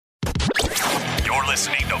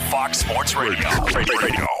listening to Fox Sports Radio.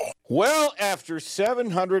 Well, after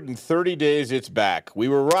 730 days, it's back. We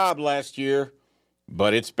were robbed last year,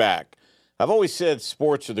 but it's back. I've always said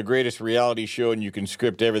sports are the greatest reality show and you can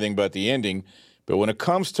script everything but the ending. But when it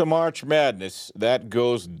comes to March Madness, that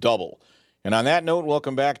goes double. And on that note,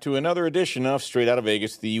 welcome back to another edition of Straight Outta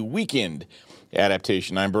Vegas, the weekend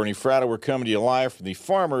adaptation. I'm Bernie Fratto. We're coming to you live from the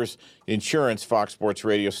Farmers Insurance Fox Sports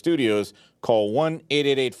Radio studios. Call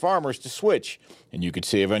 1-888-FARMERS to switch, and you could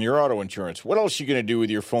save on your auto insurance. What else are you going to do with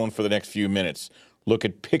your phone for the next few minutes? Look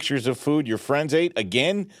at pictures of food your friends ate?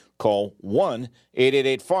 Again, call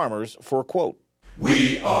 1-888-FARMERS for a quote.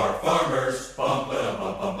 We are farmers. Bum, ba,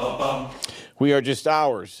 bum, bum, bum, bum. We are just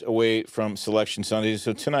hours away from Selection Sunday,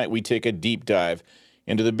 so tonight we take a deep dive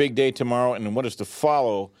into the big day tomorrow and what is to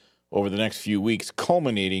follow over the next few weeks,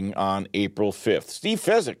 culminating on April 5th. Steve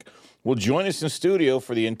Fezzik will join us in studio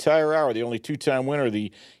for the entire hour, the only two-time winner of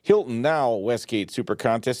the Hilton Now Westgate Super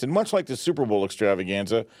Contest. And much like the Super Bowl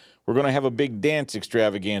extravaganza, we're going to have a big dance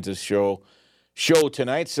extravaganza show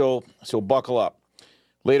tonight, so buckle up.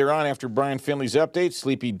 Later on, after Brian Finley's update,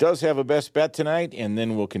 Sleepy does have a best bet tonight, and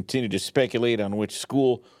then we'll continue to speculate on which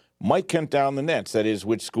school might cut down the nets. That is,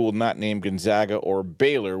 which school not named Gonzaga or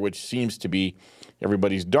Baylor, which seems to be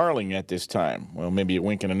everybody's darling at this time. Well, maybe a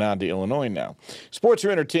wink and a nod to Illinois now. Sports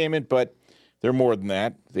are entertainment, but they're more than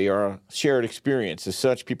that. They are a shared experience. As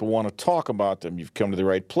such, people want to talk about them. You've come to the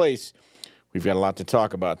right place. We've got a lot to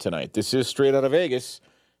talk about tonight. This is Straight Outta Vegas,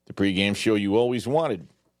 the pregame show you always wanted.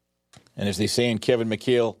 And as they say in Kevin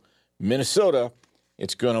McHale, Minnesota,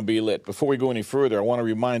 it's going to be lit. Before we go any further, I want to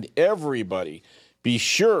remind everybody, be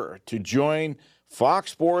sure to join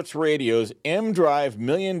Fox Sports Radio's M-Drive $1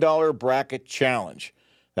 Million Bracket Challenge.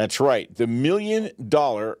 That's right, the $1 Million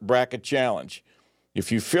Bracket Challenge.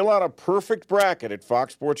 If you fill out a perfect bracket at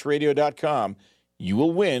foxsportsradio.com, you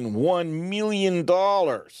will win $1 million.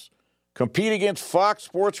 Compete against Fox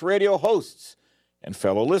Sports Radio hosts and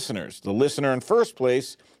fellow listeners. The listener in first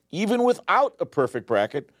place, even without a perfect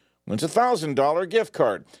bracket, wins a $1,000 gift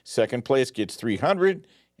card. Second place gets $300,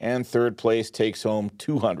 and third place takes home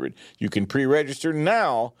 $200. You can pre-register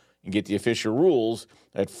now and get the official rules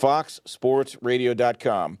at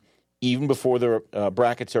foxsportsradio.com, even before the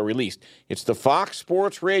brackets are released. It's the Fox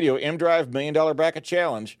Sports Radio M-Drive $1 Million Bracket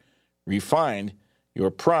Challenge. Refine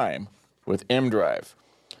your prime with M-Drive.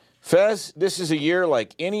 Fez, this is a year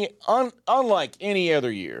like unlike any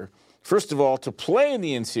other year. First of all, to play in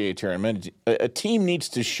the NCAA tournament, a team needs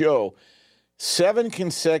to show 7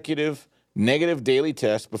 consecutive negative daily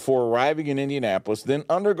tests before arriving in Indianapolis, then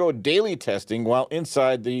undergo daily testing while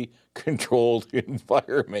inside the controlled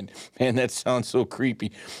environment. Man, that sounds so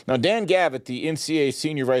creepy. Now, Dan Gavitt, the NCAA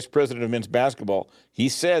Senior Vice President of Men's Basketball, he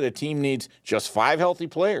said the team needs just 5 healthy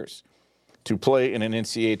players to play in an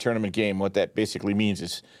NCAA tournament game. What that basically means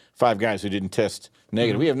is 5 guys who didn't test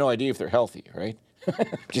negative. We have no idea if they're healthy, right?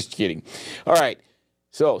 Just kidding. All right.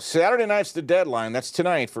 So Saturday night's the deadline. That's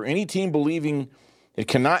tonight for any team believing it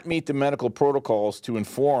cannot meet the medical protocols to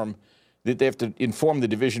inform that they have to inform the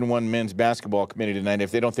Division I Men's Basketball Committee tonight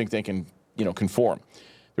if they don't think they can, conform.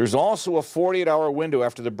 There's also a 48-hour window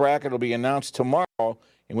after the bracket will be announced tomorrow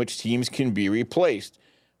in which teams can be replaced.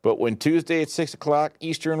 But when Tuesday at 6 o'clock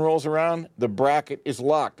Eastern rolls around, the bracket is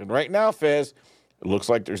locked. And right now, Fez, it looks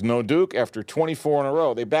like there's no Duke after 24 in a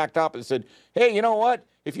row. They backed up and said, hey, you know what?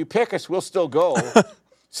 If you pick us, we'll still go.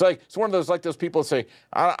 It's one of those people that say,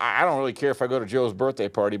 I don't really care if I go to Joe's birthday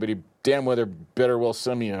party, but he damn well better well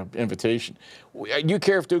send me an invitation. You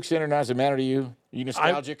care if Duke's in or not? Does it matter to you? Are you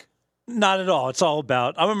nostalgic? Not at all. It's all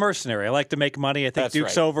about, I'm a mercenary. I like to make money. I think That's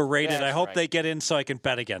Duke's right. overrated. That's I hope right. they get in so I can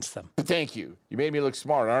bet against them. Thank you. You made me look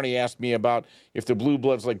smart. Arnie asked me about if the Blue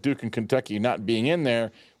Bloods like Duke and Kentucky not being in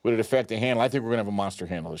there, would it affect the handle? I think we're going to have a monster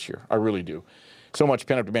handle this year. I really do. So much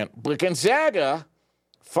pent-up demand. But Gonzaga,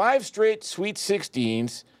 5 straight Sweet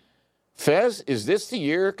 16s. Fez, is this the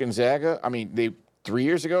year Gonzaga? 3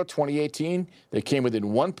 years ago, 2018, they came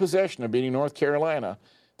within 1 possession of beating North Carolina.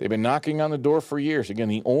 They've been knocking on the door for years. Again,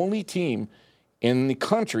 the only team in the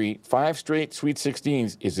country, 5 straight Sweet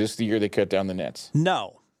 16s. Is this the year they cut down the nets?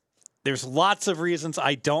 No. There's lots of reasons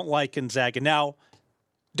I don't like Gonzaga. Now,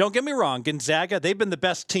 don't get me wrong, Gonzaga, they've been the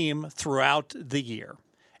best team throughout the year.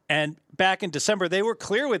 And back in December, they were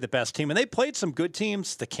clearly the best team, and they played some good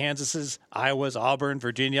teams, the Kansases, Iowas, Auburn,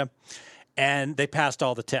 Virginia, and they passed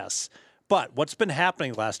all the tests. But what's been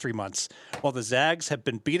happening the last 3 months? Well, the Zags have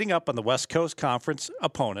been beating up on the West Coast Conference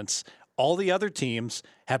opponents. All the other teams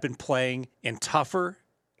have been playing in tougher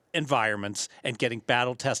environments and getting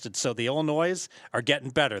battle tested. So the Illinois are getting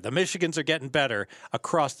better. The Michigans are getting better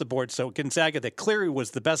across the board. So Gonzaga, that clearly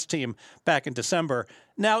was the best team back in December.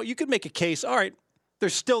 Now, you could make a case, all right, They're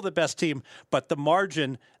still the best team, but the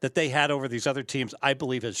margin that they had over these other teams, I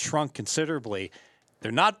believe, has shrunk considerably.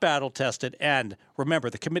 They're not battle-tested. And remember,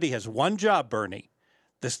 the committee has one job, Bernie.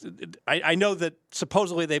 I know that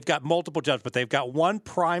supposedly they've got multiple jobs, but they've got one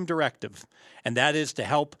prime directive, and that is to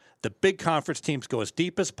help the big conference teams go as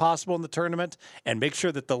deep as possible in the tournament and make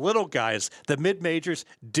sure that the little guys, the mid-majors,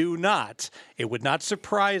 do not. It would not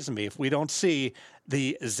surprise me if we don't see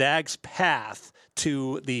the Zags' path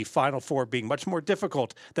to the Final Four being much more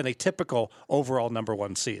difficult than a typical overall number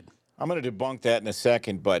one seed. I'm going to debunk that in a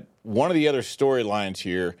second, but one of the other storylines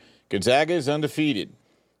here, Gonzaga is undefeated.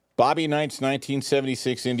 Bobby Knight's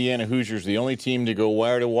 1976 Indiana Hoosiers, the only team to go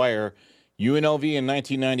wire to wire. UNLV in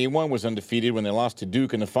 1991 was undefeated when they lost to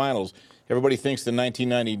Duke in the finals. Everybody thinks the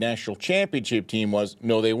 1990 national championship team was.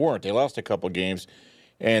 No, they weren't. They lost a couple games.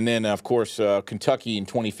 And then, of course, Kentucky in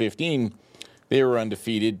 2015, they were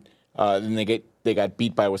undefeated. Then they got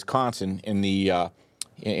beat by Wisconsin in the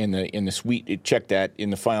sweet. Check that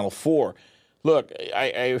in the Final Four. Look,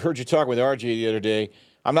 I heard you talk with RJ the other day.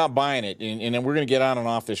 I'm not buying it, and then we're going to get on and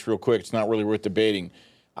off this real quick. It's not really worth debating.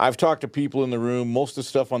 I've talked to people in the room. Most of the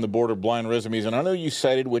stuff on the board are blind resumes, and I know you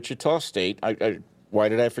cited Wichita State. Why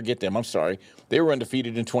did I forget them? I'm sorry. They were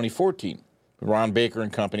undefeated in 2014, Ron Baker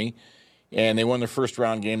and company, and they won their first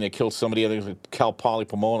round game. They killed somebody, I think it was Cal Poly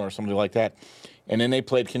Pomona or somebody like that, and then they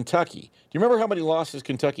played Kentucky. Do you remember how many losses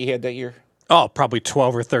Kentucky had that year? Oh, probably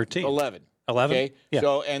 12 or 13. 11. 11? Okay? Yeah.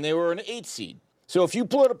 So, and they were an 8 seed. So if you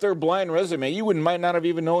pull up their blind resume, you might not have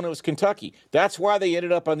even known it was Kentucky. That's why they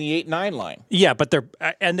ended up on the 8-9 line. Yeah, but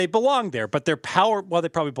they belong there. But their power, well, they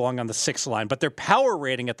probably belong on the 6 line. But their power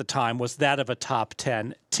rating at the time was that of a top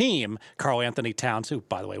 10 team. Karl Anthony Towns, who,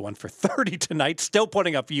 by the way, won for 30 tonight, still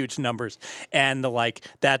putting up huge numbers. And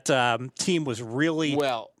that team was really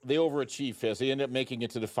well. They overachieved, Fez. They ended up making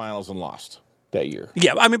it to the finals and lost that year.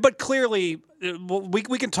 Yeah, I mean, but clearly,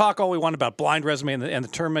 we can talk all we want about blind resume and the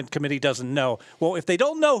tournament committee doesn't know. Well, if they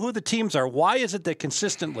don't know who the teams are, why is it that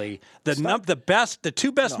consistently the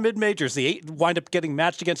two best mid-majors, the 8 wind up getting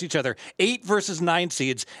matched against each other, 8 versus 9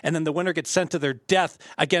 seeds, and then the winner gets sent to their death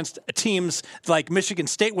against teams like Michigan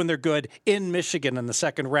State when they're good in Michigan in the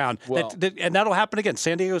second round. Well, And that'll happen again.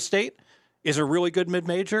 San Diego State is a really good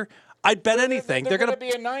mid-major. I'd bet anything. They're going to be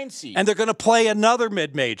a 9 seed. And they're going to play another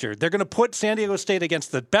mid-major. They're going to put San Diego State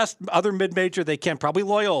against the best other mid-major they can, probably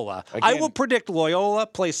Loyola. Again, I will predict Loyola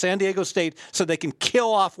plays San Diego State so they can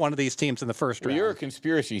kill off one of these teams in the first round. You're a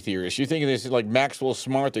conspiracy theorist. You think this is like Maxwell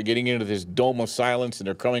Smart. They're getting into this dome of silence, and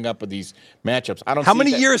they're coming up with these matchups. I don't. How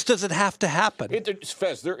many years does it have to happen?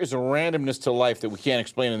 Fez, there is a randomness to life that we can't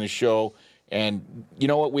explain in the show. And you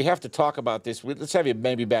know what? We have to talk about this. Let's have you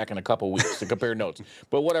maybe back in a couple weeks to compare notes.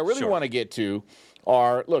 But what I really want to get to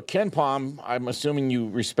are, look, Ken Pom, I'm assuming you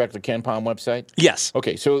respect the Ken Pom website? Yes.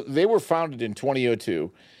 Okay, so they were founded in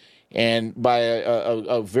 2002 and by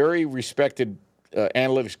a very respected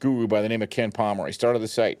analytics guru by the name of Ken Palmer. He started the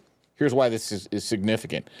site. Here's why this is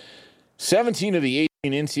significant. 17 of the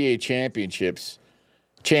 18 NCAA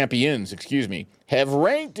champions, have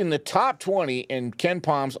ranked in the top 20 in Ken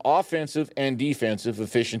Pom's offensive and defensive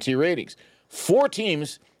efficiency ratings. 4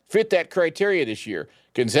 teams fit that criteria this year.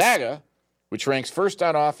 Gonzaga, which ranks first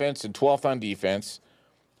on offense and 12th on defense.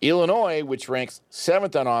 Illinois, which ranks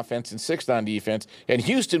 7th on offense and 6th on defense. And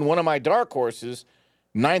Houston, one of my dark horses,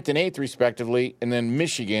 9th and 8th respectively. And then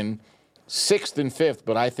Michigan, 6th and 5th.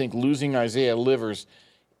 But I think losing Isaiah Livers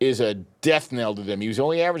is a death knell to them. He was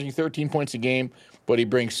only averaging 13 points a game, but he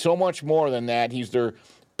brings so much more than that. He's their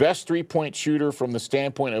best three-point shooter from the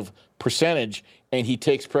standpoint of percentage, and he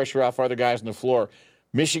takes pressure off other guys on the floor.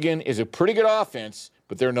 Michigan is a pretty good offense,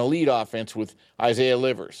 but they're an elite offense with Isaiah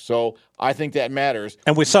Livers. So I think that matters.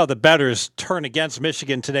 And we saw the bettors turn against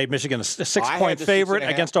Michigan today. Michigan, a 6-point favorite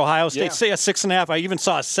against Ohio State. Yeah. Say a 6.5. I even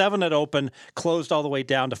saw a 7 at open, closed all the way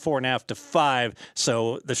down to 4.5 to 5.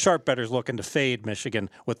 So the sharp bettors looking to fade Michigan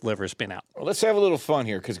with Livers being out. Well, let's have a little fun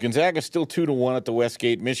here because Gonzaga's still 2-1 at the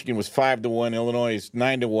Westgate. Michigan was 5-1. Illinois is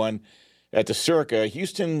 9-1 at the Circa.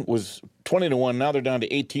 Houston was 20-1. Now they're down to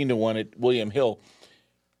 18-1 at William Hill.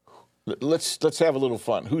 Let's have a little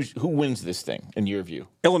fun. Who wins this thing in your view?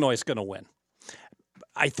 Illinois is going to win.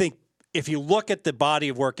 I think if you look at the body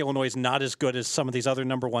of work, Illinois is not as good as some of these other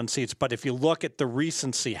number 1 seeds. But if you look at the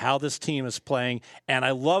recency, how this team is playing, and I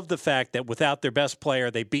love the fact that without their best player,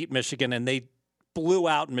 they beat Michigan and they blew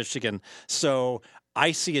out Michigan. So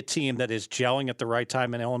I see a team that is gelling at the right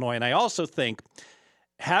time in Illinois. And I also think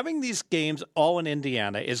having these games all in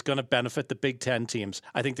Indiana is going to benefit the Big Ten teams.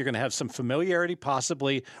 I think they're going to have some familiarity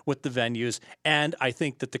possibly with the venues. And I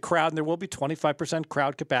think that the crowd, and there will be 25%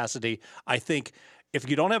 crowd capacity, I think if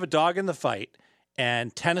you don't have a dog in the fight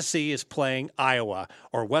and Tennessee is playing Iowa,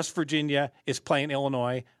 or West Virginia is playing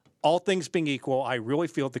Illinois, all things being equal, I really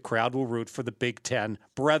feel the crowd will root for the Big Ten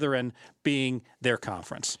brethren being their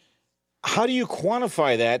conference. How do you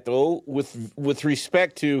quantify that, though, with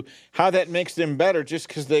respect to how that makes them better just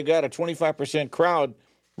because they've got a 25% crowd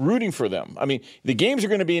rooting for them? I mean, the games are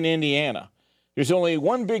going to be in Indiana. There's only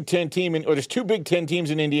one Big Ten team, or there's two Big Ten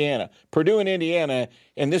teams in Indiana, Purdue and Indiana,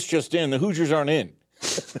 and this just in, the Hoosiers aren't in.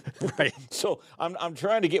 Right. So I'm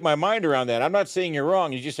trying to get my mind around that. I'm not saying you're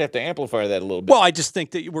wrong. You just have to amplify that a little bit. Well, I just think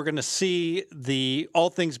that we're going to see all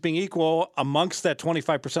things being equal, amongst that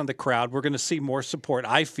 25% of the crowd, we're going to see more support,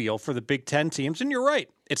 I feel, for the Big Ten teams. And you're right.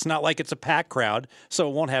 It's not like it's a packed crowd, so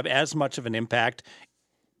it won't have as much of an impact.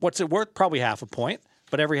 What's it worth? Probably half a point,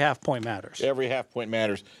 but every half point matters. Every half point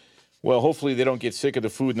matters. Well, hopefully they don't get sick of the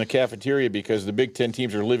food in the cafeteria because the Big Ten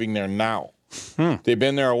teams are living there now. They've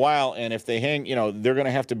been there a while, and if they hang, they're going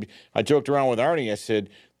to have to be. I joked around with Arnie. I said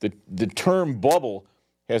the term bubble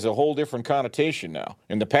has a whole different connotation now.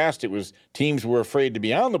 In the past, it was teams were afraid to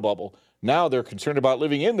be on the bubble. Now they're concerned about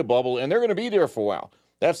living in the bubble, and they're going to be there for a while.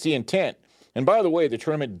 That's the intent. And by the way, the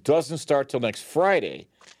tournament doesn't start till next Friday.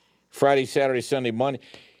 Friday, Saturday, Sunday, Monday.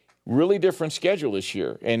 Really different schedule this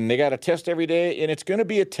year, and they got a test every day, and it's going to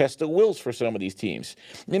be a test of wills for some of these teams.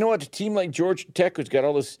 You know what? A team like Georgia Tech, who's got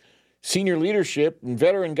all this senior leadership and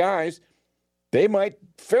veteran guys, they might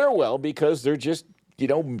fare well because they're just,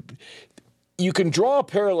 you can draw a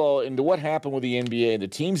parallel into what happened with the NBA. The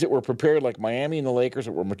teams that were prepared, like Miami and the Lakers,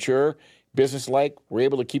 that were mature, business-like, were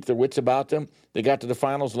able to keep their wits about them. They got to the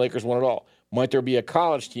finals, the Lakers won it all. Might there be a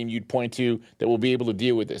college team you'd point to that will be able to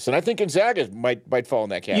deal with this? And I think Gonzaga might fall in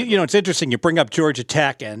that category. It's interesting. You bring up Georgia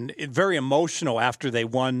Tech, and very emotional after they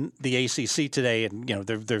won the ACC today, and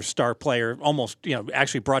their star player almost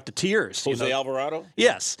actually brought to tears. Jose Alvarado.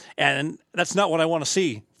 Yes, and that's not what I want to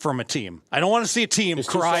see from a team. I don't want to see a team it's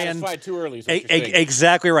crying. Too satisfied too early.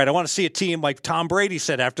 Exactly right. I want to see a team like Tom Brady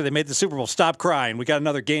said after they made the Super Bowl: "Stop crying. We got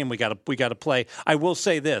another game. We got to play." I will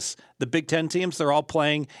say this: the Big Ten teams, they're all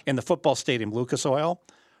playing in the football stadium, Lucas Oil.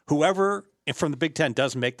 Whoever from the Big Ten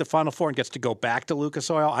does make the Final Four and gets to go back to Lucas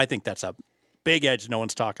Oil, I think that's a big edge no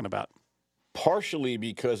one's talking about. Partially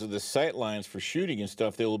because of the sight lines for shooting and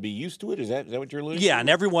stuff, they will be used to it. Is that what you're alluding to? Yeah, and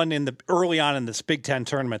everyone early on in this Big Ten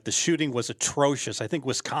tournament, the shooting was atrocious. I think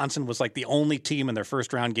Wisconsin was like the only team in their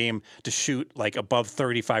first round game to shoot like above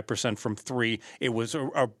 35% from three. It was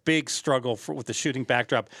a big struggle with the shooting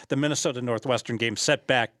backdrop. The Minnesota Northwestern game set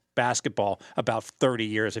back basketball about 30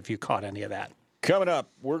 years, if you caught any of that. Coming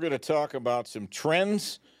up, we're going to talk about some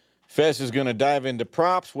trends. Fez is going to dive into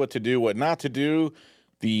props, what to do, what not to do,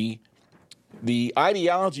 the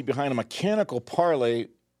ideology behind a mechanical parlay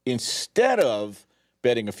instead of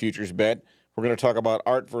betting a futures bet. We're going to talk about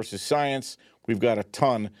art versus science. We've got a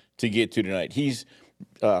ton to get to tonight. He's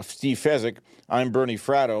Steve Fezzik. I'm Bernie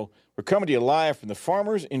Fratto. We're coming to you live from the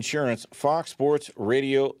Farmers Insurance Fox Sports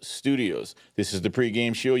Radio studios. This is the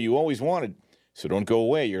pregame show you always wanted, so don't go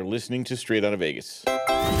away. You're listening to Straight Outta Vegas. Straight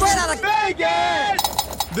Outta Vegas!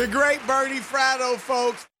 The great Bernie Fratto,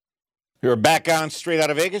 folks. We're back on Straight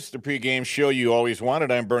Outta Vegas, the pregame show you always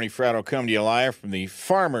wanted. I'm Bernie Fratto, coming to you live from the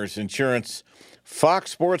Farmers Insurance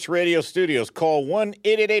Fox Sports Radio studios. Call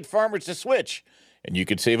 1-888-FARMERS to switch, and you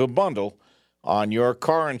could save a bundle on your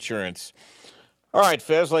car insurance. All right,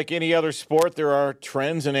 Fez, like any other sport, there are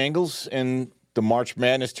trends and angles, and the March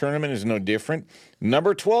Madness tournament is no different.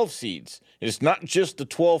 Number 12 seeds. It's not just the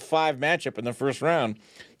 12-5 matchup in the first round.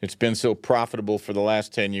 It's been so profitable for the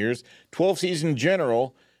last 10 years. 12 seeds in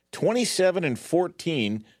general,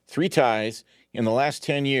 27-14, 3 ties in the last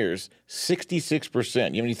 10 years, 66%. You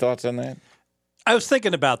have any thoughts on that? I was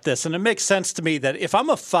thinking about this, and it makes sense to me that if I'm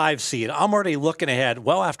a 5 seed, I'm already looking ahead.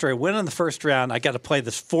 Well, after I win in the first round, I got to play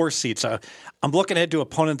this 4 seed. So I'm looking ahead to an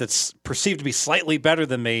opponent that's perceived to be slightly better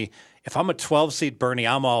than me. If I'm a 12 seed, Bernie,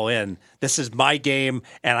 I'm all in. This is my game,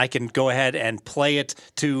 and I can go ahead and play it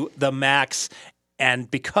to the max. And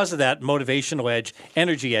because of that, motivational edge,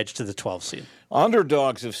 energy edge to the 12 seed.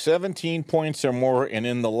 Underdogs of 17 points or more, and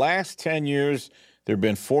in the last 10 years, there have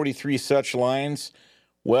been 43 such lines.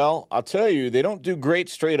 Well, I'll tell you, they don't do great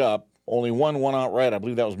straight up. Only one outright. I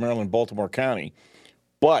believe that was Maryland, Baltimore County.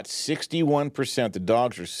 But 61%, the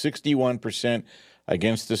dogs are 61%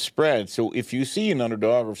 against the spread. So if you see an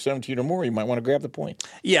underdog of 17 or more, you might want to grab the point.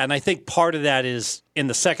 Yeah, and I think part of that is in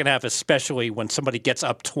the second half, especially when somebody gets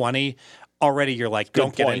up 20, already you're like,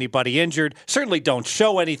 don't get anybody injured. Certainly don't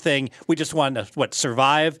show anything. We just want to,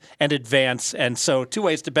 survive and advance. And so 2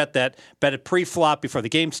 ways to bet that. Bet it pre-flop before the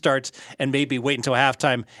game starts and maybe wait until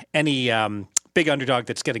halftime. Any big underdog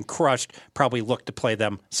that's getting crushed, probably look to play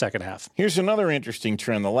them second half. Here's another interesting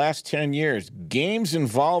trend. The last 10 years, games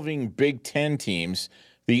involving Big Ten teams,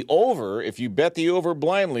 the over, if you bet the over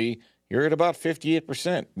blindly, you're at about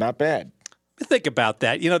 58%. Not bad. Think about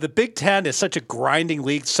that. The Big Ten is such a grinding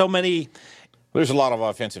league. So many. There's a lot of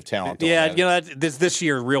offensive talent. Yeah, this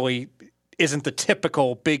year really isn't the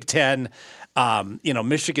typical Big Ten.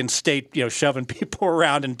 Michigan State, shoving people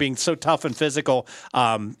around and being so tough and physical.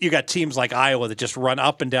 You got teams like Iowa that just run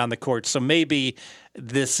up and down the court. So maybe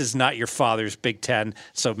this is not your father's Big Ten.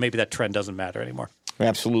 So maybe that trend doesn't matter anymore.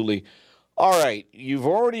 Absolutely. All right, you've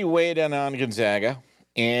already weighed in on Gonzaga.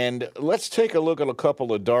 And let's take a look at a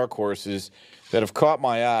couple of dark horses that have caught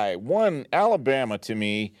my eye. One, Alabama, to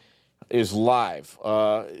me, is live.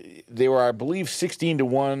 They were, I believe,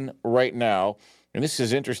 16-1 right now. And this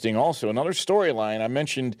is interesting also. Another storyline, I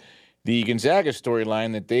mentioned the Gonzaga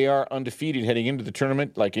storyline, that they are undefeated heading into the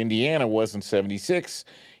tournament like Indiana was in 76,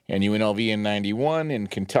 and UNLV in 91,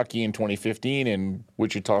 and Kentucky in 2015, and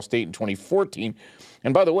Wichita State in 2014.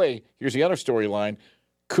 And by the way, here's the other storyline.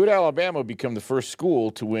 Could Alabama become the first school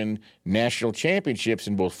to win national championships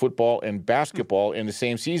in both football and basketball in the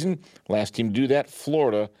same season? Last team to do that,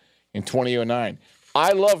 Florida in 2009.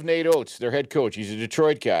 I love Nate Oates, their head coach. He's a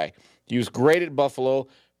Detroit guy. He was great at Buffalo.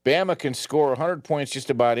 Bama can score 100 points just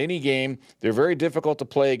about any game. They're very difficult to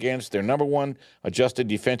play against. They're number one adjusted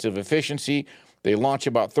defensive efficiency. They launch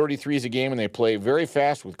about 33s a game, and they play very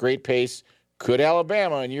fast with great pace. Could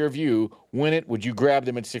Alabama, in your view, win it? Would you grab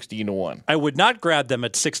them at 16-1? I would not grab them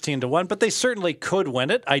at 16-1, but they certainly could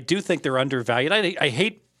win it. I do think they're undervalued. I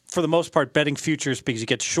hate, for the most part, betting futures because you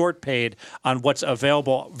get short paid on what's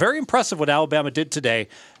available. Very impressive what Alabama did today.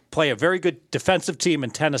 Play a very good defensive team in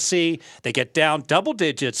Tennessee. They get down double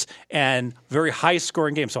digits and very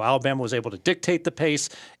high-scoring game. So Alabama was able to dictate the pace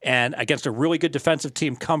and against a really good defensive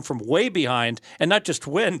team come from way behind and not just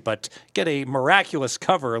win, but get a miraculous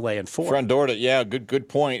cover laying 4. Front door to, yeah, good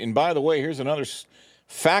point. And by the way, here's another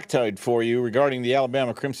factoid for you regarding the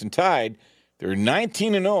Alabama Crimson Tide. They're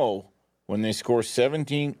 19-0 when they score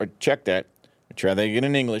 17, or check that, try that again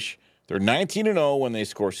in English. They're 19-0 when they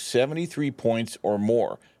score 73 points or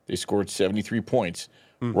more. They scored 73 points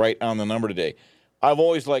right on the number today. I've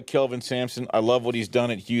always liked Kelvin Sampson. I love what he's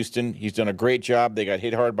done at Houston. He's done a great job. They got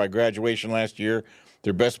hit hard by graduation last year.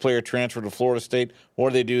 Their best player transferred to Florida State.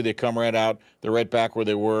 What do? They come right out. They're right back where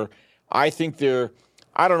they were. I think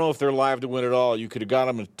I don't know if they're live to win at all. You could have got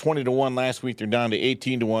them at 20-1 last week. They're down to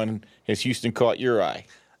 18-1. Has Houston caught your eye?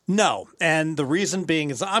 No, and the reason being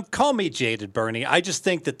is, call me jaded, Bernie. I just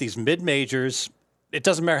think that these mid-majors, it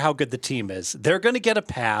doesn't matter how good the team is. They're going to get a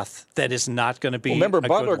path that is not going to be. Well, remember, a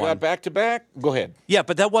Butler good one. got back-to-back? Go ahead. Yeah,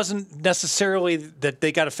 but that wasn't necessarily that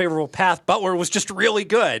they got a favorable path. Butler was just really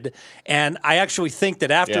good. And I actually think that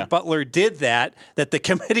after Butler did that the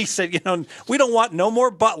committee said, we don't want no more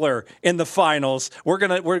Butler in the finals. We're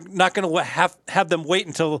not going to have them wait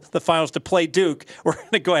until the finals to play Duke. We're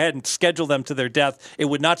going to go ahead and schedule them to their death. It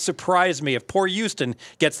would not surprise me if poor Houston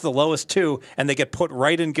gets the lowest 2 and they get put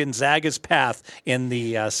right in Gonzaga's path in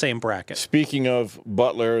the same bracket. Speaking of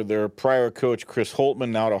Butler, their prior coach, Chris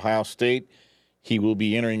Holtmann, now at Ohio State, he will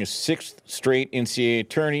be entering a 6th straight NCAA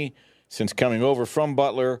tourney since coming over from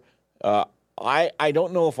Butler. I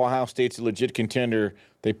don't know if Ohio State's a legit contender.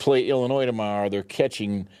 They play Illinois tomorrow. They're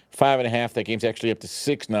catching 5.5. That game's actually up to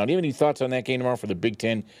 6 now. Do you have any thoughts on that game tomorrow for the Big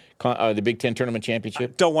Ten tournament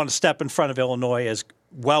championship? I don't want to step in front of Illinois as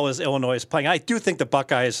well as Illinois is playing. I do think the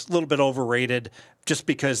Buckeyes a little bit overrated just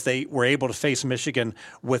because they were able to face Michigan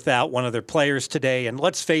without one of their players today. And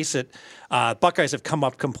let's face it, Buckeyes have come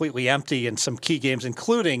up completely empty in some key games,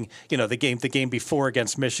 including the game before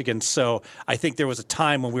against Michigan. So I think there was a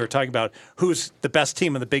time when we were talking about who's the best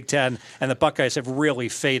team in the Big Ten, and the Buckeyes have really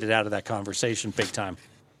faded out of that conversation big time.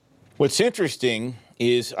 What's interesting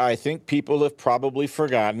is I think people have probably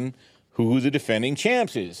forgotten who the defending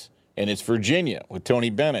champs is, and it's Virginia with Tony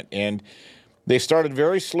Bennett. And they started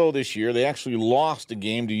very slow this year. They actually lost a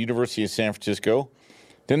game to University of San Francisco.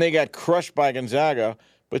 Then they got crushed by Gonzaga.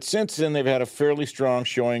 But since then, they've had a fairly strong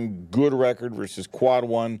showing, good record versus quad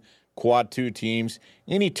 1, quad 2 teams.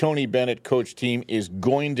 Any Tony Bennett coach team is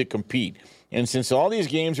going to compete. And since all these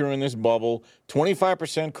games are in this bubble,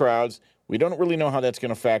 25% crowds, we don't really know how that's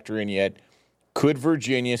going to factor in yet. Could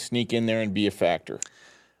Virginia sneak in there and be a factor?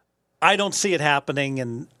 I don't see it happening,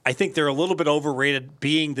 and I think they're a little bit overrated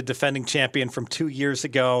being the defending champion from 2 years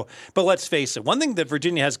ago. But let's face it, one thing that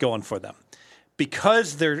Virginia has going for them,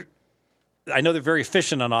 because I know they're very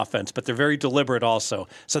efficient on offense, but they're very deliberate also.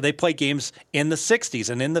 So they play games in the 60s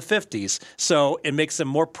and in the 50s. So it makes them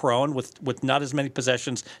more prone with not as many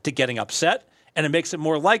possessions to getting upset and it makes it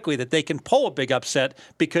more likely that they can pull a big upset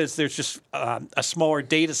because there's just a smaller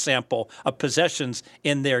data sample of possessions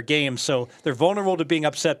in their game. So they're vulnerable to being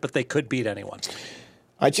upset, but they could beat anyone.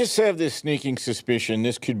 I just have this sneaking suspicion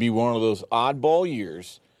this could be one of those oddball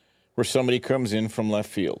years where somebody comes in from left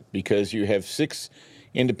field because you have 6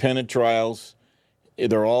 independent trials.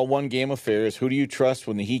 They're all one-game affairs. Who do you trust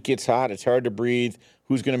when the heat gets hot? It's hard to breathe.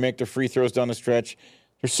 Who's going to make the free throws down the stretch?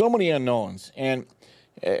 There's so many unknowns. And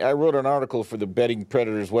I wrote an article for the Betting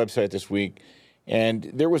Predators website this week, and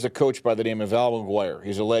there was a coach by the name of Al McGuire.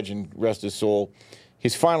 He's a legend, rest his soul.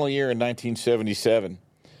 His final year in 1977,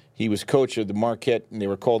 he was coach of the Marquette, and they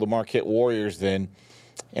were called the Marquette Warriors then.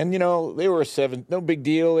 And, they were no big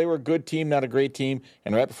deal. They were a good team, not a great team.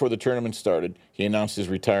 And right before the tournament started, he announced his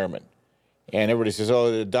retirement. And everybody says,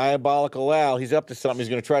 oh, the diabolical Al, he's up to something. He's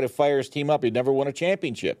going to try to fire his team up. He'd never won a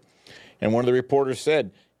championship. And one of the reporters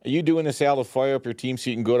said, are you doing this, Al, to fire up your team so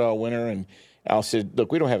you can go to a winner? And Al said,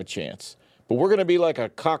 look, we don't have a chance. But we're going to be like a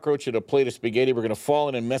cockroach at a plate of spaghetti. We're going to fall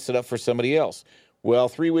in and mess it up for somebody else. Well,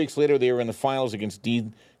 3 weeks later, they were in the finals against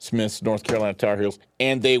Dean Smith's North Carolina Tar Heels,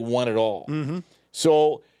 and they won it all. Mm-hmm.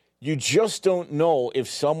 So you just don't know if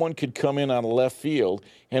someone could come in on left field.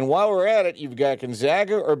 And while we're at it, you've got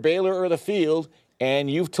Gonzaga or Baylor or the field,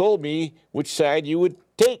 and you've told me which side you would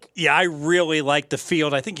take. Yeah, I really like the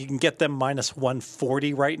field. I think you can get them minus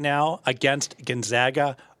 140 right now against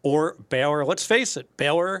Gonzaga or Baylor. Let's face it,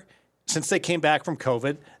 Baylor, since they came back from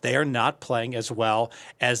COVID, they are not playing as well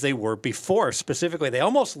as they were before. Specifically, they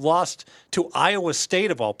almost lost to Iowa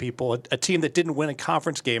State, of all people, a team that didn't win a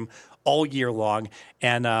conference game all year long.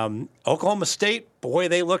 And Oklahoma State, boy,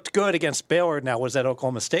 they looked good against Baylor. Now, was that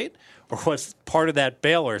Oklahoma State or was part of that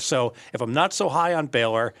Baylor? So if I'm not so high on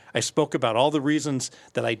Baylor, I spoke about all the reasons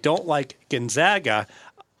that I don't like Gonzaga.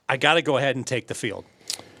 I got to go ahead and take the field.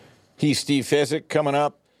 He's Steve Fezzik. Coming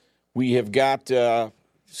up, we have got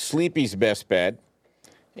Sleepy's best bet,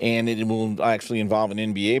 and it will actually involve an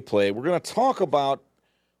NBA play. We're going to talk about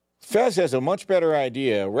Fez has a much better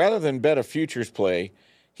idea. Rather than bet a futures play,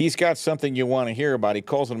 he's got something you want to hear about. He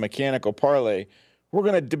calls it a mechanical parlay. We're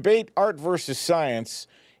going to debate art versus science,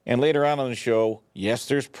 and later on the show, yes,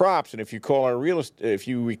 there's props. And if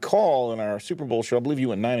you recall in our Super Bowl show, I believe you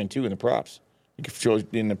went 9-2 in the props.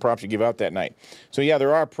 In the props you give out that night. So yeah,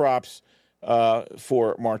 there are props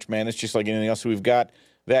for March Madness, just like anything else. So we've got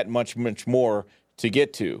that much more to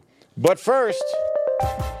get to. But first,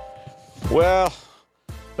 well,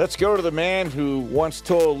 let's go to the man who once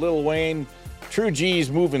told Lil Wayne, true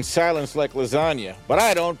G's move in silence like lasagna. But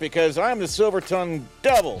I don't, because I'm the silver-tongued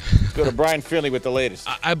devil. Let's go to Brian Finley with the latest.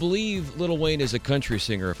 I believe Lil Wayne is a country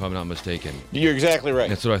singer, if I'm not mistaken. You're exactly right.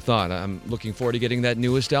 That's what I thought. I'm looking forward to getting that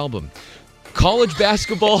newest album. College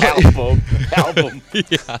basketball. Album.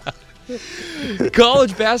 Yeah.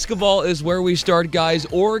 College basketball is where we start, guys.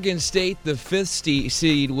 Oregon State, the 5th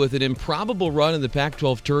seed, with an improbable run in the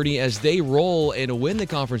Pac-12 tourney as they roll and win the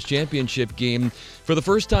conference championship game for the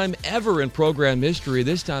first time ever in program history,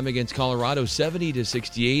 this time against Colorado,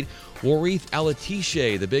 70-68. Warith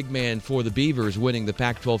Alatishe, the big man for the Beavers, winning the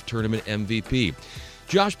Pac-12 tournament MVP.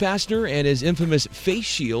 Josh Pastner and his infamous face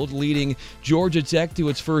shield leading Georgia Tech to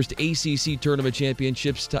its first ACC tournament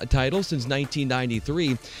championships title since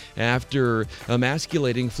 1993 after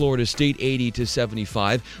emasculating Florida State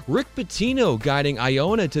 80-75. Rick Pitino guiding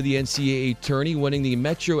Iona to the NCAA tourney, winning the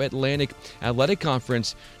Metro Atlantic Athletic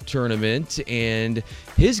Conference tournament. And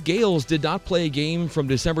his Gales did not play a game from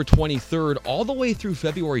December 23rd all the way through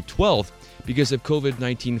February 12th because of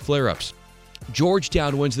COVID-19 flare-ups.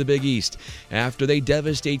 Georgetown wins the Big East after they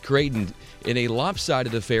devastate Creighton in a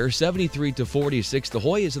lopsided affair, 73-46. The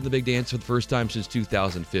Hoyas in the big dance for the first time since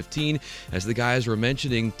 2015. As the guys were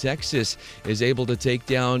mentioning, Texas is able to take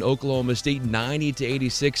down Oklahoma State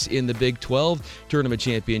 90-86 in the Big 12 tournament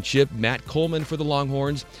championship. Matt Coleman for the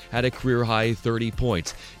Longhorns had a career-high 30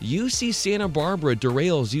 points. UC Santa Barbara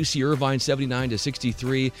derails UC Irvine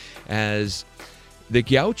 79-63 as the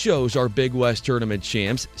Gauchos are Big West tournament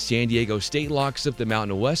champs. San Diego State locks up the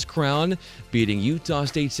Mountain West crown, beating Utah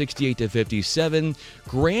State 68-57.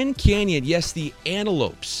 Grand Canyon, yes, the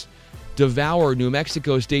Antelopes, devour New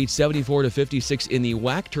Mexico State 74-56 in the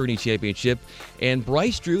WAC tourney championship. And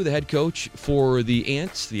Bryce Drew, the head coach for the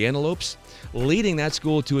Ants, the Antelopes, leading that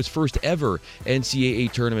school to its first ever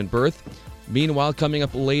NCAA tournament berth. Meanwhile, coming up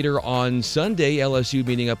later on Sunday, LSU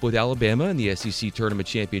meeting up with Alabama in the SEC Tournament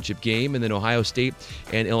Championship game, and then Ohio State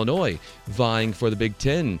and Illinois vying for the Big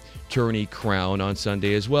Ten tourney crown on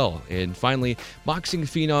Sunday as well. And finally, boxing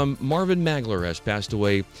phenom Marvin Magler has passed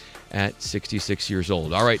away at 66 years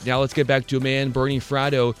old. All right, now let's get back to a man, Bernie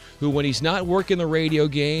Fratto, who when he's not working the radio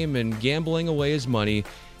game and gambling away his money,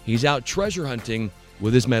 He's out treasure hunting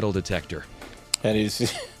with his metal detector. That is,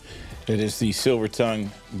 it is the silver-tongued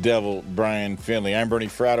devil, Brian Finley. I'm Bernie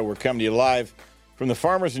Fratto. We're coming to you live from the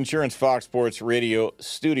Farmers Insurance Fox Sports Radio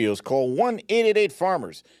studios. Call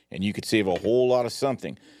 1-888-FARMERS, and you could save a whole lot of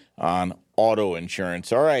something on auto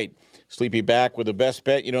insurance. All right, Sleepy back with the best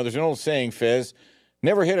bet. You know, there's an old saying, Fez,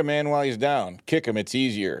 never hit a man while he's down. Kick him, it's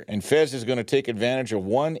easier. And Fez is going to take advantage of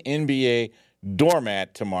one NBA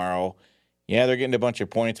doormat tomorrow. Yeah, they're getting a bunch of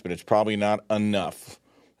points, but it's probably not enough.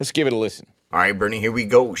 Let's give it a listen. All right, Bernie, here we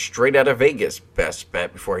go. Straight out of Vegas. Best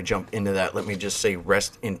bet. Before I jump into that, let me just say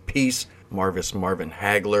rest in peace, Marvin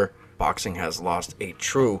Hagler. Boxing has lost a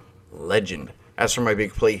true legend. As for my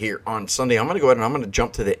big play here on Sunday, I'm going to go ahead and I'm going to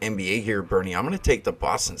jump to the NBA here, Bernie. I'm going to take the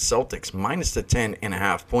Boston Celtics minus the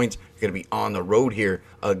 10.5 points. You're going to be on the road here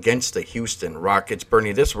against the Houston Rockets.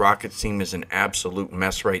 Bernie, this Rockets team is an absolute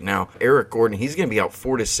mess right now. Eric Gordon, he's going to be out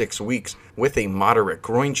 4 to 6 weeks with a moderate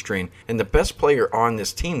groin strain. And the best player on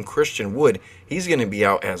this team, Christian Wood, he's going to be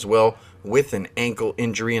out as well with an ankle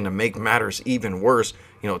injury. And to make matters even worse,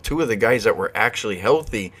 you know, two of the guys that were actually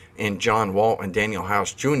healthy in John Wall and Daniel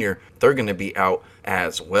House Jr., they're going to be out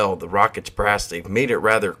as well. The Rockets brass, they've made it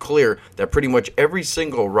rather clear that pretty much every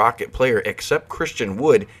single Rocket player except Christian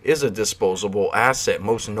Wood is a disposable asset.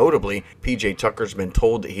 Most notably, PJ Tucker's been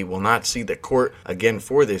told that he will not see the court again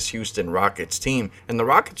for this Houston Rockets team. And the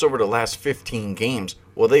Rockets over the last 15 games,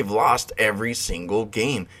 well, they've lost every single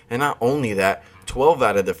game. And not only that, 12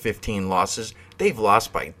 out of the 15 losses, they've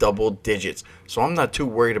lost by double digits. So I'm not too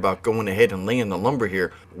worried about going ahead and laying the lumber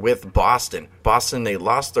here with Boston. Boston, they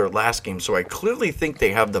lost their last game, so I clearly think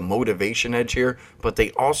they have the motivation edge here, but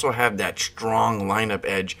they also have that strong lineup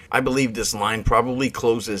edge. I believe this line probably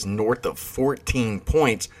closes north of 14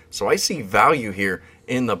 points, so I see value here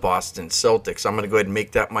in the Boston Celtics. I'm going to go ahead and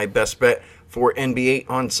make that my best bet for NBA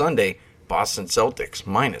on Sunday. Boston Celtics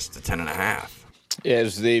minus the 10.5.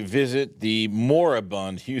 As they visit the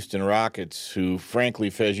moribund Houston Rockets, who, frankly,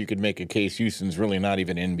 Fez, you could make a case Houston's really not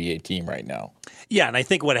even an NBA team right now. Yeah, and I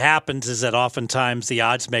think what happens is that oftentimes the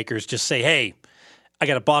odds makers just say, hey, I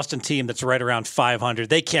got a Boston team that's right around 500.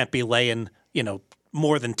 They can't be laying,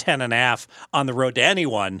 more than 10.5 on the road to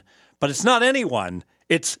anyone. But it's not anyone.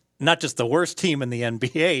 It's not just the worst team in the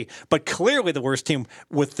NBA, but clearly the worst team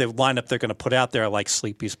with the lineup they're going to put out there. I like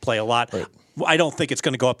Sleepy's play a lot. Right. I don't think it's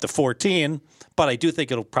going to go up to 14, but I do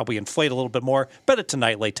think it'll probably inflate a little bit more. Bet it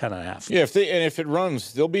tonight, lay 10.5. Yeah, if it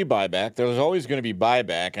runs, there'll be buyback. There's always going to be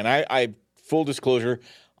buyback. And I full disclosure,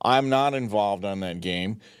 I'm not involved on that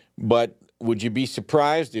game. But would you be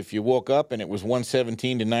surprised if you woke up and it was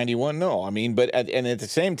 117 to 91? No. I mean, at the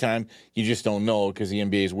same time, you just don't know because the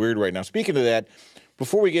NBA is weird right now. Speaking of that,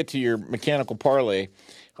 before we get to your mechanical parlay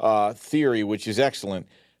theory, which is excellent,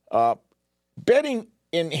 betting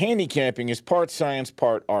in handicapping is part science,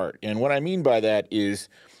 part art. And what I mean by that is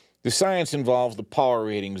the science involves the power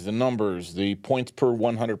ratings, the numbers, the points per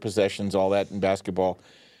 100 possessions, all that in basketball.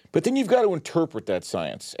 But then you've got to interpret that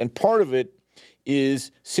science. And part of it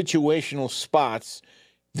is situational spots.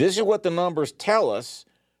 This is what the numbers tell us,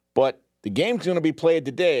 but the game's going to be played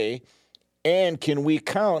today. And can we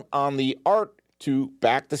count on the art to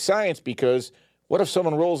back the science? Because what if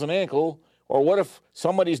someone rolls an ankle? Or what if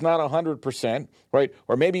somebody's not 100%, right?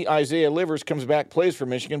 Or maybe Isaiah Livers comes back, plays for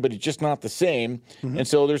Michigan, but he's just not the same. Mm-hmm. And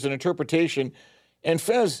so there's an interpretation. And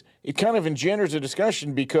Fez, it kind of engenders a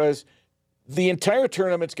discussion because the entire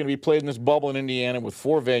tournament's going to be played in this bubble in Indiana with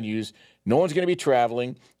 4 venues. No one's going to be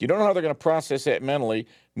traveling. You don't know how they're going to process that mentally.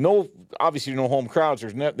 Obviously no home crowds.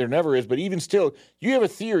 There never is. But even still, you have a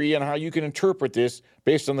theory on how you can interpret this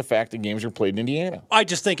based on the fact that games are played in Indiana. I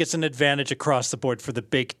just think it's an advantage across the board for the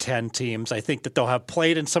Big Ten teams. I think that they'll have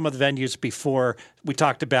played in some of the venues before. We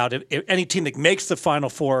talked about it. Any team that makes the Final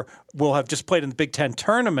Four will have just played in the Big Ten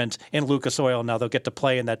tournament in Lucas Oil. Now they'll get to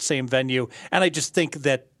play in that same venue. And I just think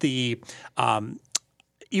that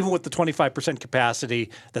even with the 25% capacity,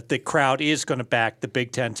 that the crowd is going to back the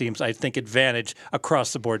Big Ten teams. I think advantage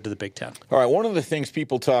across the board to the Big Ten. All right, one of the things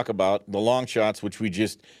people talk about, the long shots, which we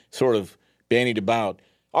just sort of bandied about,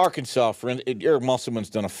 Arkansas, Eric Musselman's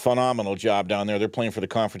done a phenomenal job down there. They're playing for the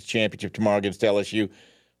conference championship tomorrow against LSU.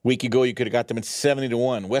 Week ago, you could have got them at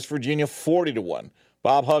 70-1. West Virginia, 40-1.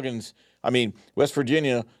 Bob Huggins, West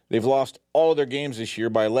Virginia, they've lost all of their games this year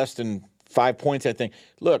by less than 5 points, I think.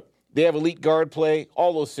 Look, they have elite guard play,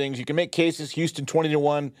 all those things. You can make cases. Houston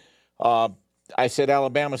 20-1. I said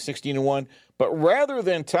Alabama 16-1. But rather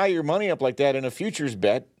than tie your money up like that in a futures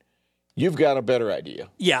bet, You've got a better idea.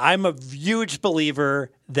 Yeah, I'm a huge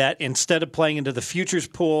believer that instead of playing into the futures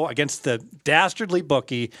pool against the dastardly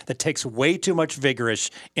bookie that takes way too much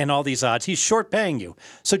vigorish in all these odds, he's short paying you.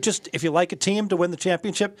 So just if you like a team to win the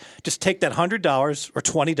championship, just take that $100 or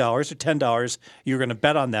 $20 or $10 you're going to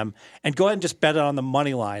bet on them and go ahead and just bet it on the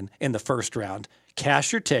money line in the first round.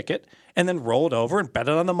 Cash your ticket and then roll it over and bet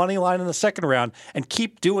it on the money line in the second round and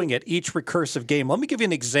keep doing it each recursive game. Let me give you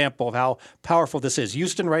an example of how powerful this is.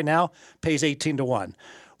 Houston right now pays 18-1.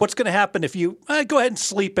 What's going to happen if you go ahead and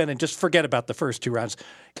sleep in and just forget about the first two rounds?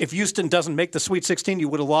 If Houston doesn't make the Sweet 16, you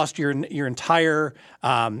would have lost your entire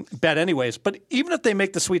bet anyways. But even if they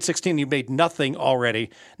make the Sweet 16, you made nothing already.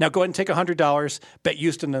 Now go ahead and take $100, bet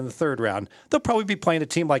Houston in the third round. They'll probably be playing a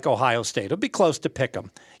team like Ohio State. It'll be close to pick them.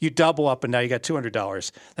 You double up, and now you got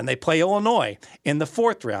 $200. Then they play Illinois in the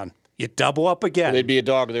fourth round. You double up again. They'd be a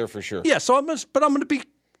dog there for sure. Yeah, so I'm going to be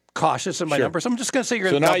cautious in my numbers. I'm just going to say you're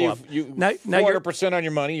going to double up. Now you're 400% on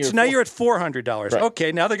your money. So now you're at $400. Right.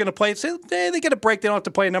 Okay, now they're going to play. Say they get a break. They don't have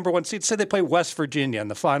to play a number one seed. Say they play West Virginia in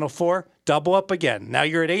the Final Four. Double up again. Now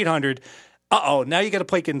you're at 800. Now you got to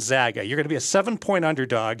play Gonzaga. You're going to be a 7-point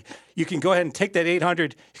underdog. You can go ahead and take that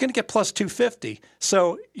 800. You're going to get plus 250.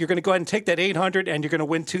 So you're going to go ahead and take that 800 and you're going to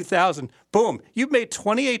win 2,000. Boom. You've made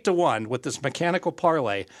 28-1 with this mechanical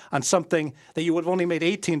parlay on something that you would have only made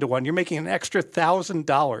 18-1. You're making an extra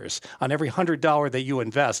 $1,000 on every $100 that you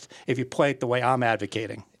invest if you play it the way I'm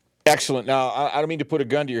advocating. Excellent. Now, I don't mean to put a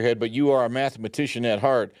gun to your head, but you are a mathematician at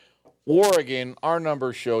heart. Oregon, our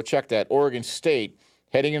numbers show, check that, Oregon State,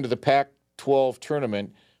 heading into the Pac-12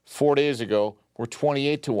 tournament 4 days ago, were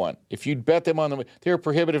 28-1. If you'd bet them on they're a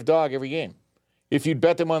prohibitive dog every game. If you'd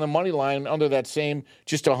bet them on the money line under that same,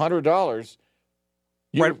 just $100,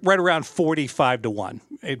 right around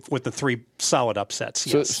 45-1 with the three solid upsets.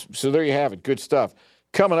 Yes. So there you have it. Good stuff.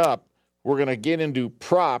 Coming up, we're going to get into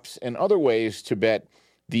props and other ways to bet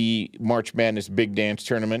the March Madness Big Dance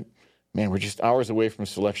Tournament. Man, we're just hours away from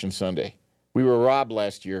Selection Sunday. We were robbed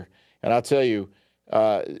last year, and I'll tell you,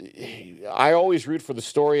 I always root for the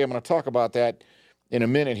story. I'm going to talk about that in a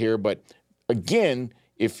minute here. But again,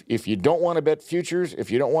 if you don't want to bet futures,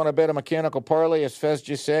 if you don't want to bet a mechanical parlay, as Fez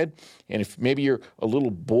just said, and if maybe you're a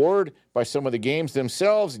little bored by some of the games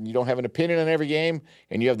themselves and you don't have an opinion on every game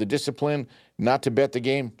and you have the discipline not to bet the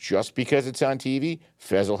game just because it's on TV,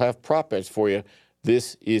 Fez will have prop bets for you.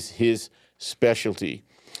 This is his specialty.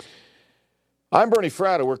 I'm Bernie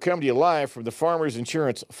Fratto. We're coming to you live from the Farmers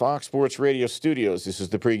Insurance Fox Sports Radio studios. This is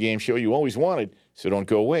the pregame show you always wanted, so don't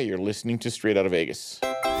go away. You're listening to Straight Outta Vegas.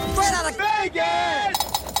 Straight Outta Vegas!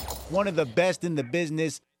 One of the best in the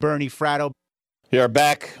business, Bernie Fratto. We are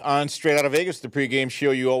back on Straight Outta Vegas, the pregame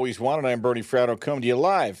show you always wanted. I'm Bernie Fratto, coming to you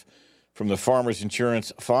live from the Farmers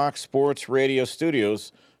Insurance Fox Sports Radio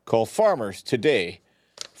studios. Call Farmers today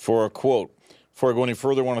for a quote. Before I go any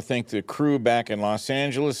further, I want to thank the crew back in Los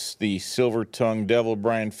Angeles, the Silver-Tongued Devil,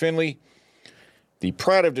 Brian Finley, the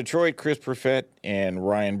Pride of Detroit, Chris Perfett, and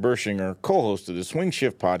Ryan Bershinger, co-host of the Swing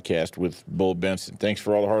Shift podcast with Bo Benson. Thanks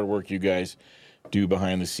for all the hard work you guys do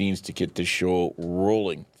behind the scenes to get this show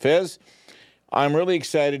rolling. Fez, I'm really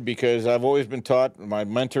excited because I've always been taught, my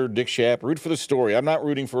mentor, Dick Schaap, root for the story. I'm not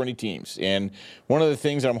rooting for any teams. And one of the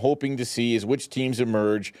things I'm hoping to see is which teams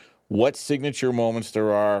emerge, what signature moments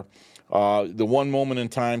there are. The one moment in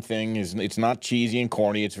time thing it's not cheesy and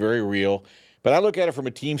corny. It's very real. But I look at it from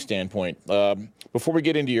a team standpoint. Before we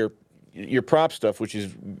get into your prop stuff, which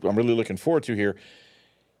is I'm really looking forward to here,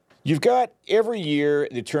 you've got every year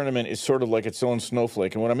the tournament is sort of like its own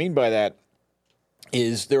snowflake. And what I mean by that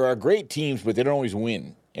is there are great teams, but they don't always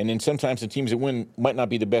win. And then sometimes the teams that win might not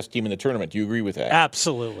be the best team in the tournament. Do you agree with that?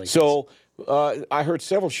 Absolutely. So I heard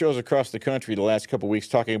several shows across the country the last couple of weeks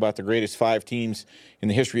talking about the greatest 5 teams in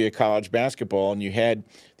the history of college basketball, and you had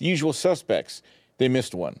the usual suspects. They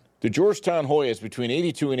missed one. The Georgetown Hoyas between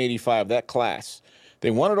 82 and 85, that class. They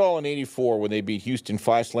won it all in 84 when they beat Houston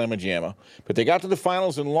 5 slamma jamma, but they got to the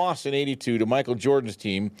finals and lost in 82 to Michael Jordan's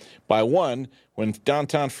team by 1 when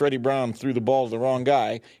downtown Freddie Brown threw the ball to the wrong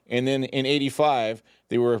guy, and then in 85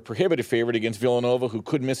 they were a prohibitive favorite against Villanova, who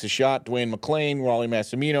couldn't miss a shot. Dwayne McClain, Raleigh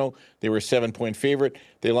Massimino, they were a 7-point favorite.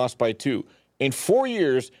 They lost by 2. In 4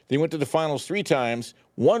 years, they went to the finals 3 times,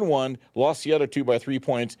 won 1, lost the other 2 by 3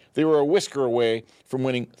 points. They were a whisker away from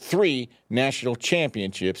winning 3 national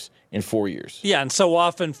championships in 4 years. Yeah, and so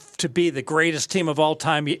often to be the greatest team of all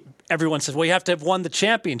time, everyone says, well, you have to have won the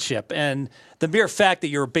championship. And the mere fact that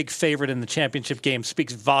you're a big favorite in the championship game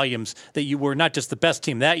speaks volumes that you were not just the best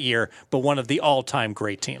team that year, but one of the all-time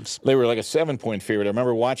great teams. They were like a 7-point favorite. I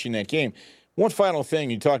remember watching that game. One final thing.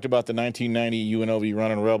 You talked about the 1990 UNLV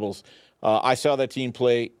Running Rebels. I saw that team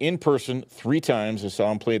play in person 3 times. I saw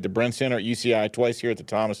them play at the Brent Center at UCI, twice here at the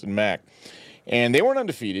Thomas and Mack. And they weren't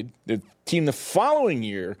undefeated. The team the following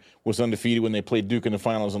year was undefeated when they played Duke in the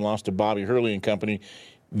finals and lost to Bobby Hurley and company.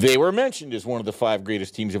 They were mentioned as one of the 5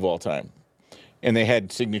 greatest teams of all time. And they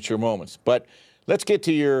had signature moments. But let's get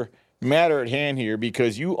to your matter at hand here,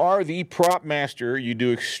 because you are the prop master. You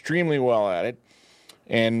do extremely well at it.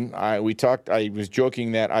 And I was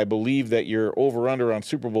joking that I believe that your over-under on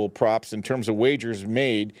Super Bowl props in terms of wagers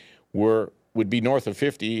made would be north of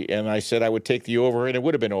 50, and I said I would take the over, and it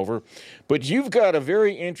would have been over. But you've got a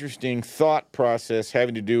very interesting thought process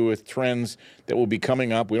having to do with trends that will be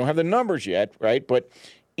coming up. We don't have the numbers yet, right? But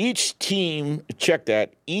each team, check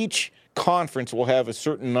that, each conference will have a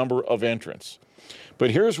certain number of entrants.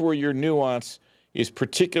 But here's where your nuance is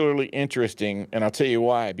particularly interesting, and I'll tell you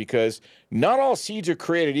why. Because not all seeds are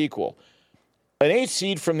created equal. An 8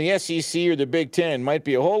 seed from the SEC or the Big Ten might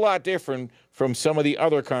be a whole lot different from some of the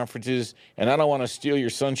other conferences, and I don't want to steal your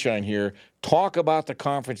sunshine here. Talk about the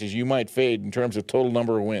conferences you might fade in terms of total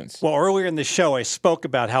number of wins. Well, earlier in the show, I spoke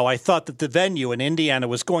about how I thought that the venue in Indiana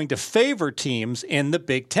was going to favor teams in the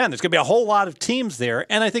Big Ten. There's going to be a whole lot of teams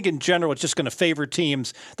there, and I think in general it's just going to favor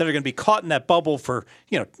teams that are going to be caught in that bubble for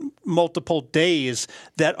multiple days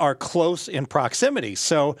that are close in proximity.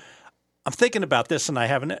 So I'm thinking about this, and I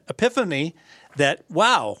have an epiphany that,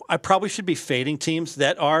 wow, I probably should be fading teams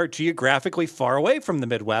that are geographically far away from the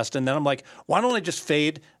Midwest. And then I'm like, why don't I just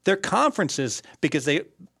fade their conferences? Because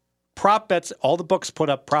prop bets, all the books put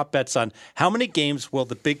up prop bets on how many games will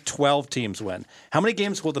the Big 12 teams win? How many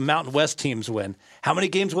games will the Mountain West teams win? How many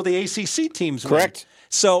games will the ACC teams win? Correct.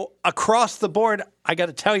 So across the board, I got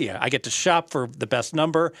to tell you, I get to shop for the best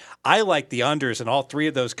number. I like the unders in all 3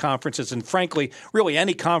 of those conferences. And frankly, really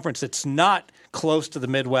any conference that's not close to the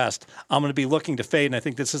Midwest, I'm going to be looking to fade. And I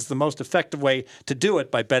think this is the most effective way to do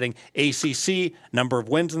it, by betting ACC, number of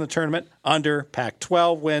wins in the tournament, under,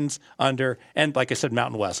 Pac-12 wins, under, and like I said,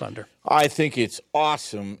 Mountain West under. I think it's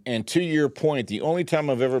awesome. And to your point, the only time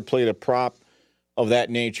I've ever played a prop of that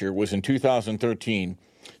nature was in 2013.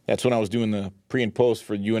 That's when I was doing the pre and post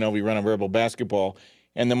for UNLV Running Rebel basketball.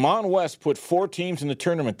 And the Mountain West put 4 teams in the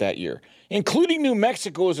tournament that year, including New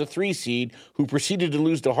Mexico as a 3 seed, who proceeded to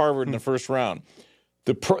lose to Harvard in the first round.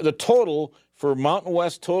 The total for Mountain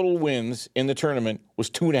West total wins in the tournament was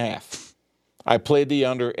 2.5. I played the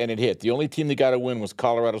under, and it hit. The only team that got a win was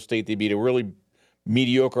Colorado State. They beat a really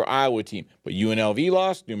mediocre Iowa team. But UNLV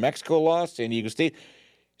lost, New Mexico lost, San Diego State.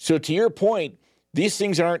 So to your point, these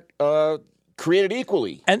things aren't created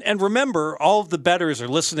equally. And remember, all of the bettors are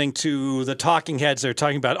listening to the talking heads. They're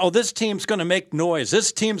talking about, oh, this team's going to make noise.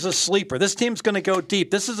 This team's a sleeper. This team's going to go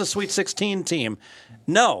deep. This is a Sweet 16 team.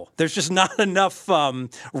 No, there's just not enough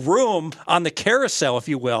room on the carousel, if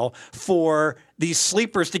you will, for these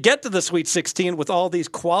sleepers to get to the Sweet 16 with all these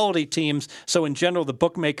quality teams. So in general, the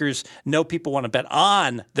bookmakers know people want to bet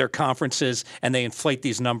on their conferences, and they inflate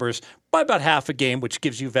these numbers by about half a game, which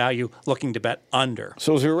gives you value looking to bet under.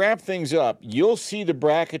 So as we wrap things up, you'll see the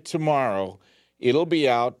bracket tomorrow. It'll be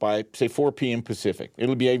out by, say, 4 p.m. Pacific.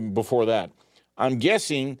 It'll be even before that. I'm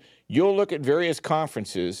guessing you'll look at various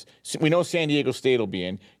conferences. We know San Diego State will be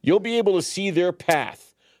in. You'll be able to see their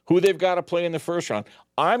path, who they've got to play in the first round.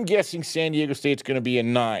 I'm guessing San Diego State's going to be a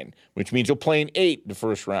 9, which means they'll play an 8 in the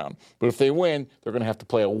first round. But if they win, they're going to have to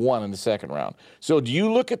play a 1 in the second round. So do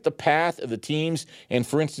you look at the path of the teams and,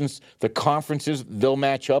 for instance, the conferences they'll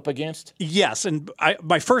match up against? Yes, and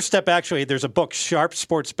my first step, actually, there's a book, Sharp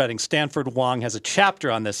Sports Betting. Stanford Wong has a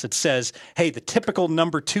chapter on this that says, hey, the typical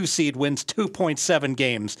number 2 seed wins 2.7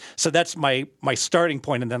 games. So that's my starting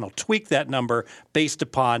point, and then I'll tweak that number based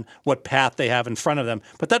upon what path they have in front of them.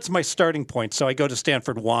 But that's my starting point. So I go to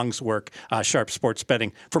Stanford Wong's work, Sharp Sports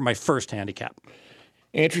Betting, for my first handicap.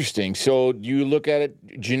 Interesting. So you look at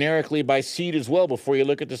it generically by seed as well before you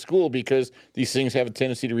look at the school, because these things have a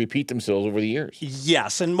tendency to repeat themselves over the years.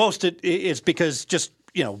 Yes, and most it is because just,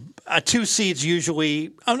 a 2 seed's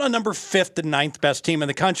usually a number 5th and 9th best team in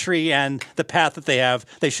the country, and the path that they have,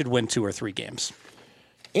 they should win 2 or 3 games.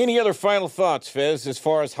 Any other final thoughts, Fez, as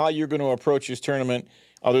far as how you're going to approach this tournament,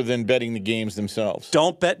 other than betting the games themselves?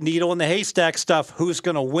 Don't bet needle in the haystack stuff. Who's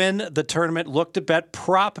going to win the tournament? Look to bet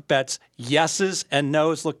prop bets, yeses and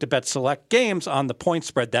nos. Look to bet select games on the point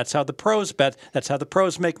spread. That's how the pros bet. That's how the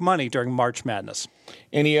pros make money during March Madness.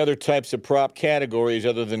 Any other types of prop categories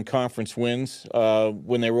other than conference wins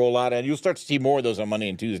when they roll out? And you'll start to see more of those on Monday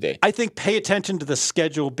and Tuesday. I think pay attention to the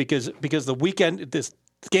schedule because the weekend, the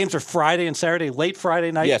games are Friday and Saturday, late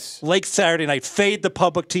Friday night, yes, late Saturday night. Fade the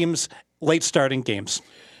public teams, late starting games.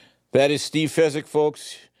 That is Steve Fezzik,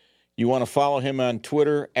 folks. You want to follow him on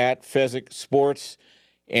Twitter at Fezzik Sports.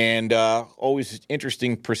 And always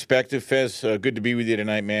interesting perspective. Fez, good to be with you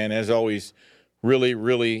tonight, man. As always, really,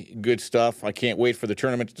 really good stuff. I can't wait for the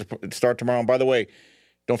tournament to start tomorrow. And by the way,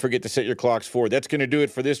 don't forget to set your clocks forward. That's going to do it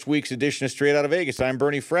for this week's edition of Straight Outta Vegas. I'm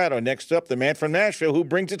Bernie Fratto. Next up, the man from Nashville who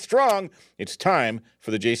brings it strong. It's time for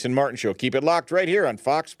the Jason Martin Show. Keep it locked right here on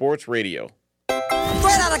Fox Sports Radio.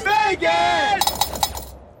 Straight Outta Vegas!